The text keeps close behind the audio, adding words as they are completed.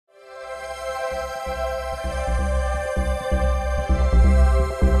Hey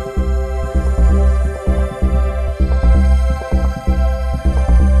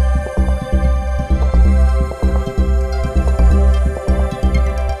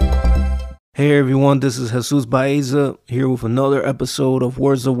everyone, this is Jesus Baeza here with another episode of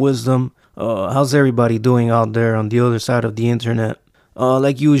Words of Wisdom. How's everybody doing out there on the other side of the internet?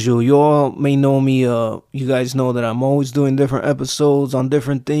 Like usual, you all may know me. You guys know that I'm always doing different episodes on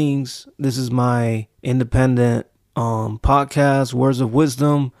different things. This is my independent podcast, Words of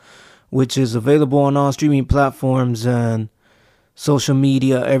Wisdom, which is available on all streaming platforms and social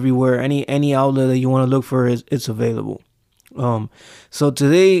media everywhere. Any outlet that you want to look for, it's available. So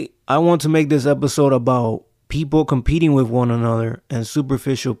today I want to make this episode about people competing with one another and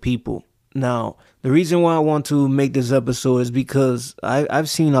superficial people. Now, the reason why I want to make this episode is because I've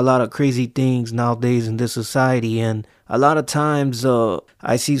seen a lot of crazy things nowadays in this society, and a lot of times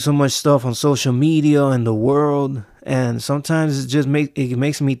I see so much stuff on social media and the world, and sometimes it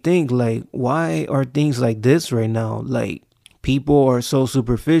makes me think, like, why are things like this right now? Like, people are so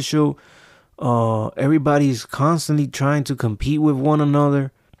superficial. Everybody's constantly trying to compete with one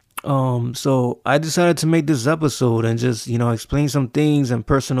another. So I decided to make this episode and just, explain some things and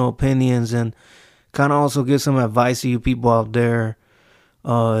personal opinions and kind of also give some advice to you people out there.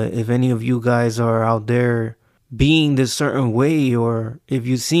 If any of you guys are out there being this certain way, or if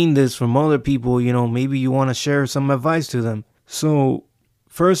you've seen this from other people, maybe you want to share some advice to them. So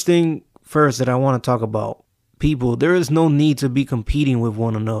first thing first that I want to talk about, people, there is no need to be competing with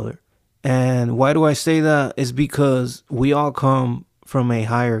one another. And why do I say that? It's because we all come from a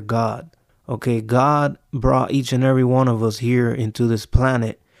higher God. Okay, God brought each and every one of us here into this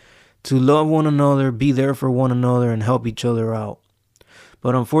planet to love one another, be there for one another, and help each other out.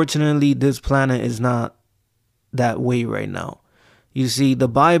 But unfortunately, this planet is not that way right now. You see, the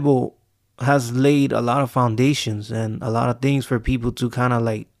Bible has laid a lot of foundations and a lot of things for people to kind of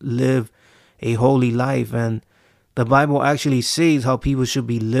like live a holy life. And the Bible actually says how people should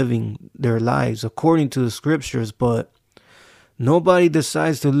be living their lives according to the scriptures, but nobody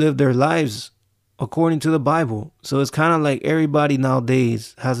decides to live their lives according to the Bible. So it's kind of like everybody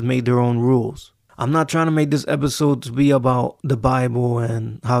nowadays has made their own rules. I'm not trying to make this episode to be about the Bible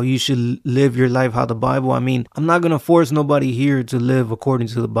and how you should live your life, how the Bible, I'm not going to force nobody here to live according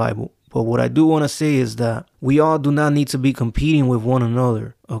to the Bible. But what I do want to say is that we all do not need to be competing with one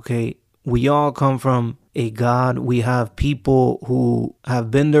another, okay? We all come from a God. We have people who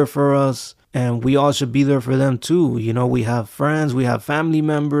have been there for us, and we all should be there for them too. We have friends, we have family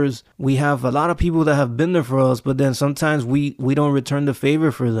members, we have a lot of people that have been there for us, but then sometimes we don't return the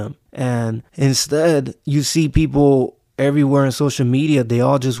favor for them. And instead, you see people everywhere in social media, they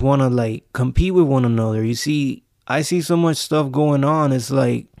all just want to like compete with one another. I see so much stuff going on. It's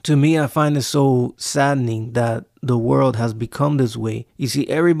like, to me, I find it so saddening that the world has become this way. You see,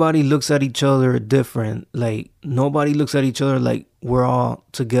 everybody looks at each other different. Like, nobody looks at each other like we're all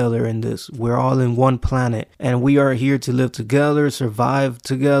together in this. We're all in one planet, and we are here to live together, survive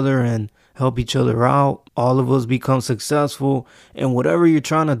together, and help each other out. All of us become successful, and whatever you're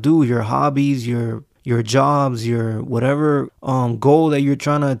trying to do, your hobbies, your jobs, your whatever goal that you're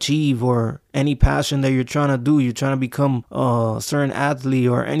trying to achieve, or any passion that you're trying to do, you're trying to become a certain athlete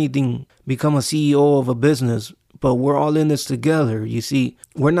or anything, become a CEO of a business, but we're all in this together. You see,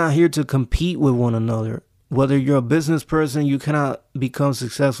 we're not here to compete with one another. Whether you're a business person, you cannot become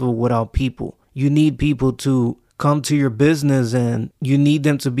successful without people. You need people to come to your business, and you need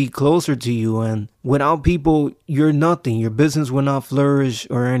them to be closer to you. And without people, you're nothing. Your business will not flourish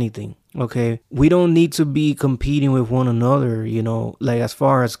or anything. Okay, we don't need to be competing with one another, like as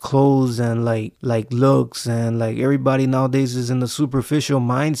far as clothes and like looks, and like everybody nowadays is in the superficial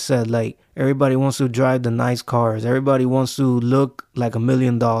mindset. Like, everybody wants to drive the nice cars. Everybody wants to look like $1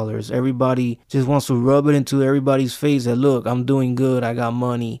 million. Everybody just wants to rub it into everybody's face that, look, I'm doing good. I got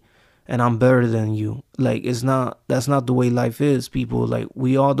money and I'm better than you. Like, that's not the way life is, people. Like,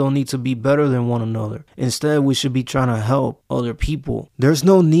 we all don't need to be better than one another. Instead, we should be trying to help other people. There's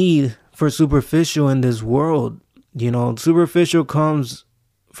no need for superficial in this world. Superficial comes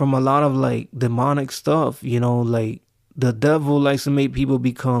from a lot of like demonic stuff. Like, the devil likes to make people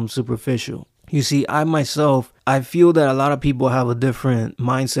become superficial. You see, I feel that a lot of people have a different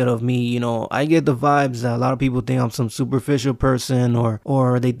mindset of me. I get the vibes that a lot of people think I'm some superficial person,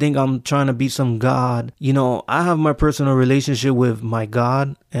 or they think I'm trying to be some god. I have my personal relationship with my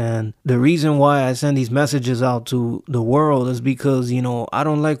God, And the reason why I send these messages out to the world is because, I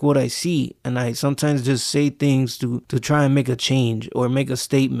don't like what I see. And I sometimes just say things to try and make a change or make a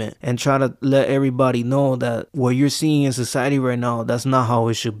statement and try to let everybody know that what you're seeing in society right now, that's not how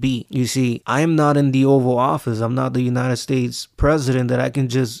it should be. You see, I am not in the Oval Office. I'm not the United States president that I can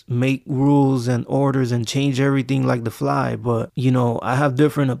just make rules and orders and change everything like the fly. But, I have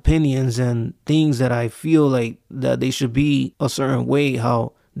different opinions and things that I feel like that they should be a certain way,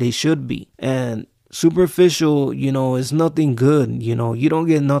 how they should be. And superficial, is nothing good. You don't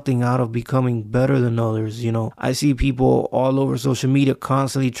get nothing out of becoming better than others. I see people all over social media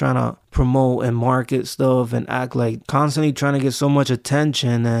constantly trying to promote and market stuff and act like constantly trying to get so much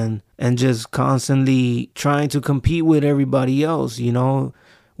attention and just constantly trying to compete with everybody else.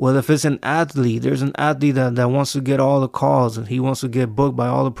 Well, if it's an athlete, there's an athlete that wants to get all the calls and he wants to get booked by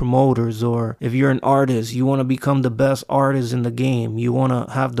all the promoters. Or if you're an artist, you want to become the best artist in the game. You want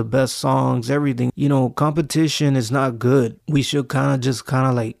to have the best songs, everything. Competition is not good. We should kind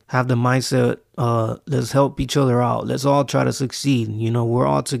of like have the mindset, let's help each other out. Let's all try to succeed. We're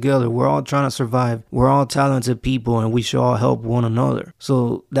all together. We're all trying to survive. We're all talented people and we should all help one another.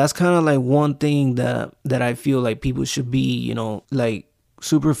 So that's kind of like one thing that I feel like people should be, like,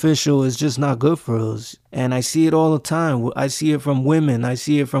 superficial is just not good for us. And I see it all the time. I see it from women. I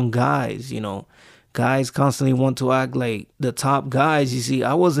see it from guys. Guys constantly want to act like the top guys. You see,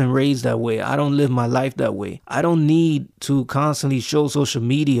 I wasn't raised that way. I don't live my life that way. I don't need to constantly show social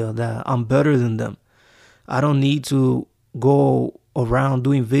media that I'm better than them. I don't need to go around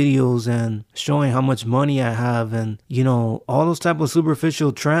doing videos and showing how much money I have and all those type of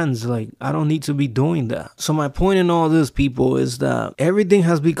superficial trends. Like, I don't need to be doing that. So my point in all this, people, is that everything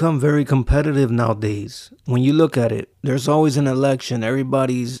has become very competitive nowadays. When you look at it, there's always an election.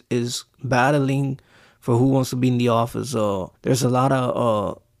 Everybody's is battling for who wants to be in the office. There's a lot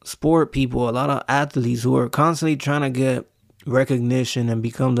of sport people, a lot of athletes who are constantly trying to get recognition and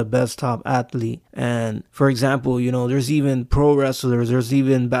become the best top athlete. And for example, there's even pro wrestlers, there's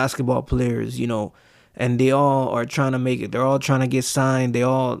even basketball players, and they all are trying to make it. They're all trying to get signed. They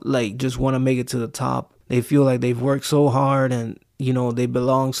all like just want to make it to the top. They feel like they've worked so hard and they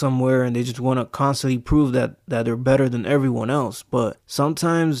belong somewhere and they just want to constantly prove that they're better than everyone else. But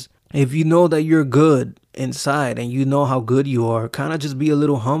sometimes if you know that you're good inside and you know how good you are, kind of just be a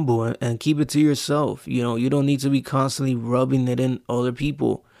little humble and keep it to yourself. You don't need to be constantly rubbing it in other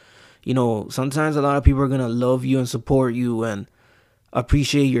people. Sometimes a lot of people are going to love you and support you and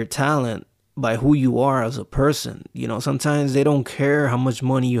appreciate your talent by who you are as a person. Sometimes they don't care how much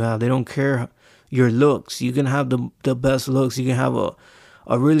money you have. They don't care your looks. You can have the best looks. You can have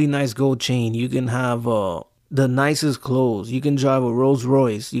a really nice gold chain. You can have the nicest clothes. You can drive a Rolls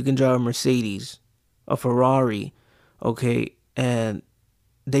Royce. You can drive a Mercedes, a Ferrari, okay? And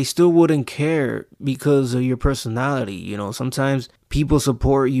they still wouldn't care because of your personality. Sometimes people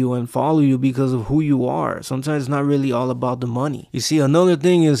support you and follow you because of who you are. Sometimes it's not really all about the money. You see, another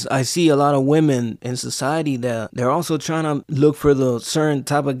thing is I see a lot of women in society that they're also trying to look for the certain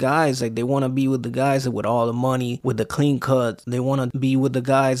type of guys. Like, they want to be with the guys with all the money, with the clean cuts. They want to be with the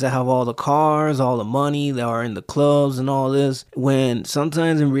guys that have all the cars, all the money, that are in the clubs and all this. When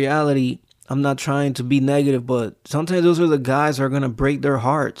sometimes in reality, I'm not trying to be negative, but sometimes those are the guys who are going to break their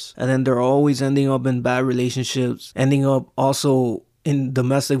hearts. And then they're always ending up in bad relationships, ending up also in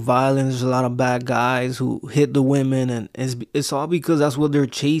domestic violence. There's a lot of bad guys who hit the women, and it's all because that's what they're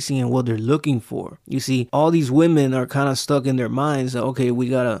chasing and what they're looking for. You see, all these women are kind of stuck in their minds that, okay,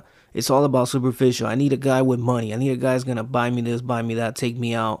 it's all about superficial. I need a guy with money. I need a guy who's going to buy me this, buy me that, take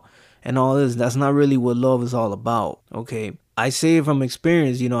me out, and all this. That's not really what love is all about, okay? I say it from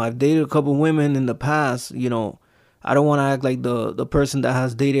experience. I've dated a couple women in the past. I don't want to act like the person that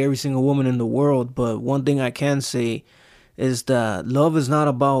has dated every single woman in the world, but one thing I can say is that love is not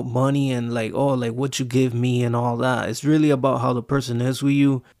about money and like what you give me and all that. It's really about how the person is with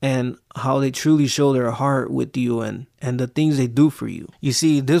you and how they truly show their heart with you and the things they do for you. You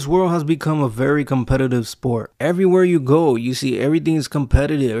see, this world has become a very competitive sport. Everywhere you go, you see everything is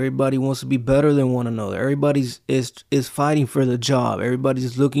competitive. Everybody wants to be better than one another. Everybody's is fighting for the job.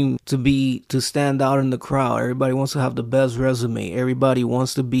 Everybody's looking to stand out in the crowd. Everybody wants to have the best resume. Everybody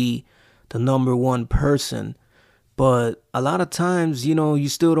wants to be the number one person. But a lot of times, you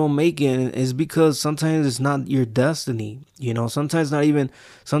still don't make it. It's because sometimes it's not your destiny. Sometimes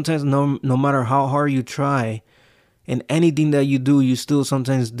no matter how hard you try in anything that you do, you still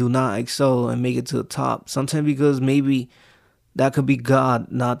sometimes do not excel and make it to the top. Sometimes because maybe that could be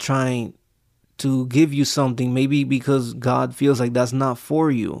God not trying to give you something. Maybe because God feels like that's not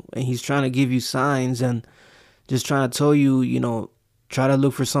for you and he's trying to give you signs and just trying to tell you, try to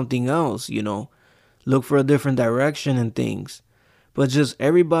look for something else, look for a different direction and things. But just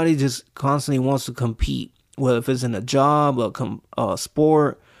everybody just constantly wants to compete, whether if it's in a job, a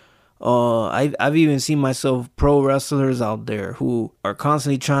sport. I've even seen myself pro wrestlers out there who are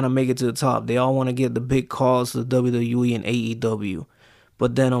constantly trying to make it to the top. They all want to get the big calls to WWE and AEW.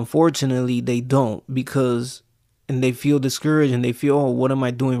 But then unfortunately they don't, and they feel discouraged and they feel, oh, what am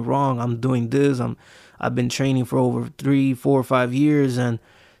I doing wrong? I'm doing this. I've been training for over 3, 4, 5 years and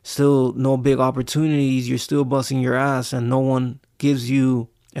still no big opportunities. You're still busting your ass and no one gives you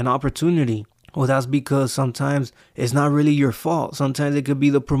an opportunity. Well, that's because sometimes it's not really your fault. Sometimes it could be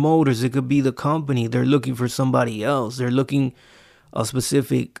the promoters. It could be the company. They're looking for somebody else. They're looking a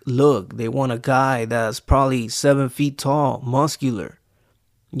specific look. They want a guy that's probably 7 feet tall, muscular,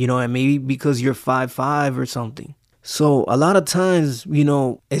 and maybe because you're 5'5" or something. So a lot of times,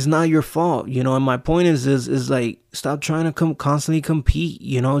 it's not your fault, and my point is like, stop trying to constantly compete,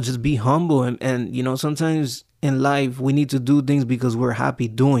 just be humble. And sometimes in life, we need to do things because we're happy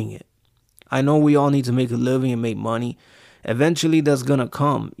doing it. I know we all need to make a living and make money. Eventually that's going to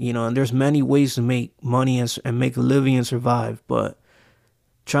come, and there's many ways to make money and make a living and survive. But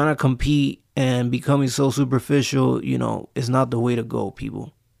trying to compete and becoming so superficial, is not the way to go,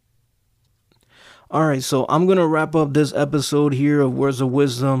 people. All right, so I'm going to wrap up this episode here of Words of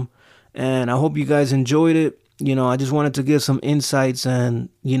Wisdom, and I hope you guys enjoyed it. I just wanted to give some insights and,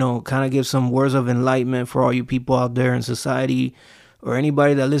 kind of give some words of enlightenment for all you people out there in society or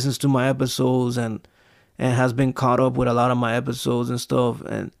anybody that listens to my episodes and has been caught up with a lot of my episodes and stuff.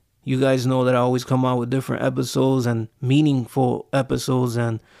 And you guys know that I always come out with different episodes and meaningful episodes,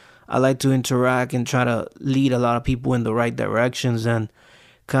 and I like to interact and try to lead a lot of people in the right directions and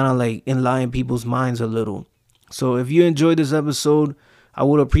kind of like enlighten people's minds a little. So if you enjoyed this episode, I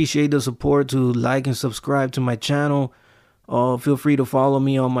would appreciate the support to like and subscribe to my channel. Feel free to follow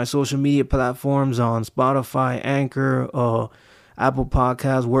me on my social media platforms on Spotify, Anchor, Apple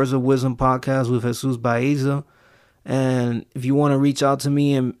Podcasts, Words of Wisdom Podcast with Jesus Baeza. And if you want to reach out to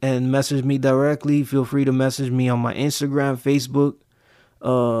me and message me directly, feel free to message me on my Instagram, Facebook,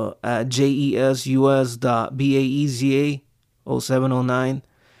 at jesus.baeza0709.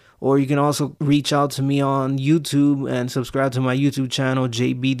 Or you can also reach out to me on YouTube and subscribe to my YouTube channel,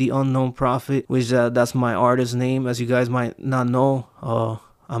 JB the Unknown Prophet, which that's my artist name. As you guys might not know,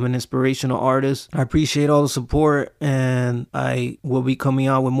 I'm an inspirational artist. I appreciate all the support, and I will be coming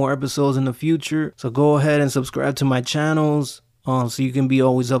out with more episodes in the future. So go ahead and subscribe to my channels so you can be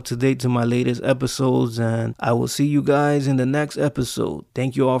always up to date to my latest episodes. And I will see you guys in the next episode.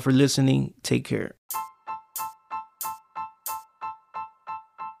 Thank you all for listening. Take care.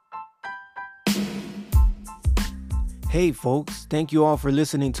 Hey folks, thank you all for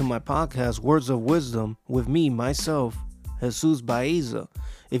listening to my podcast, Words of Wisdom, with me, myself, Jesus Baeza.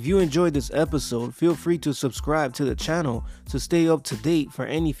 If you enjoyed this episode, feel free to subscribe to the channel to stay up to date for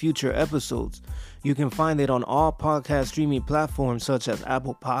any future episodes. You can find it on all podcast streaming platforms such as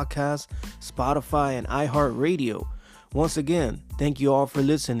Apple Podcasts, Spotify, and iHeartRadio. Once again, thank you all for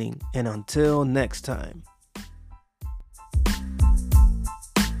listening, and until next time.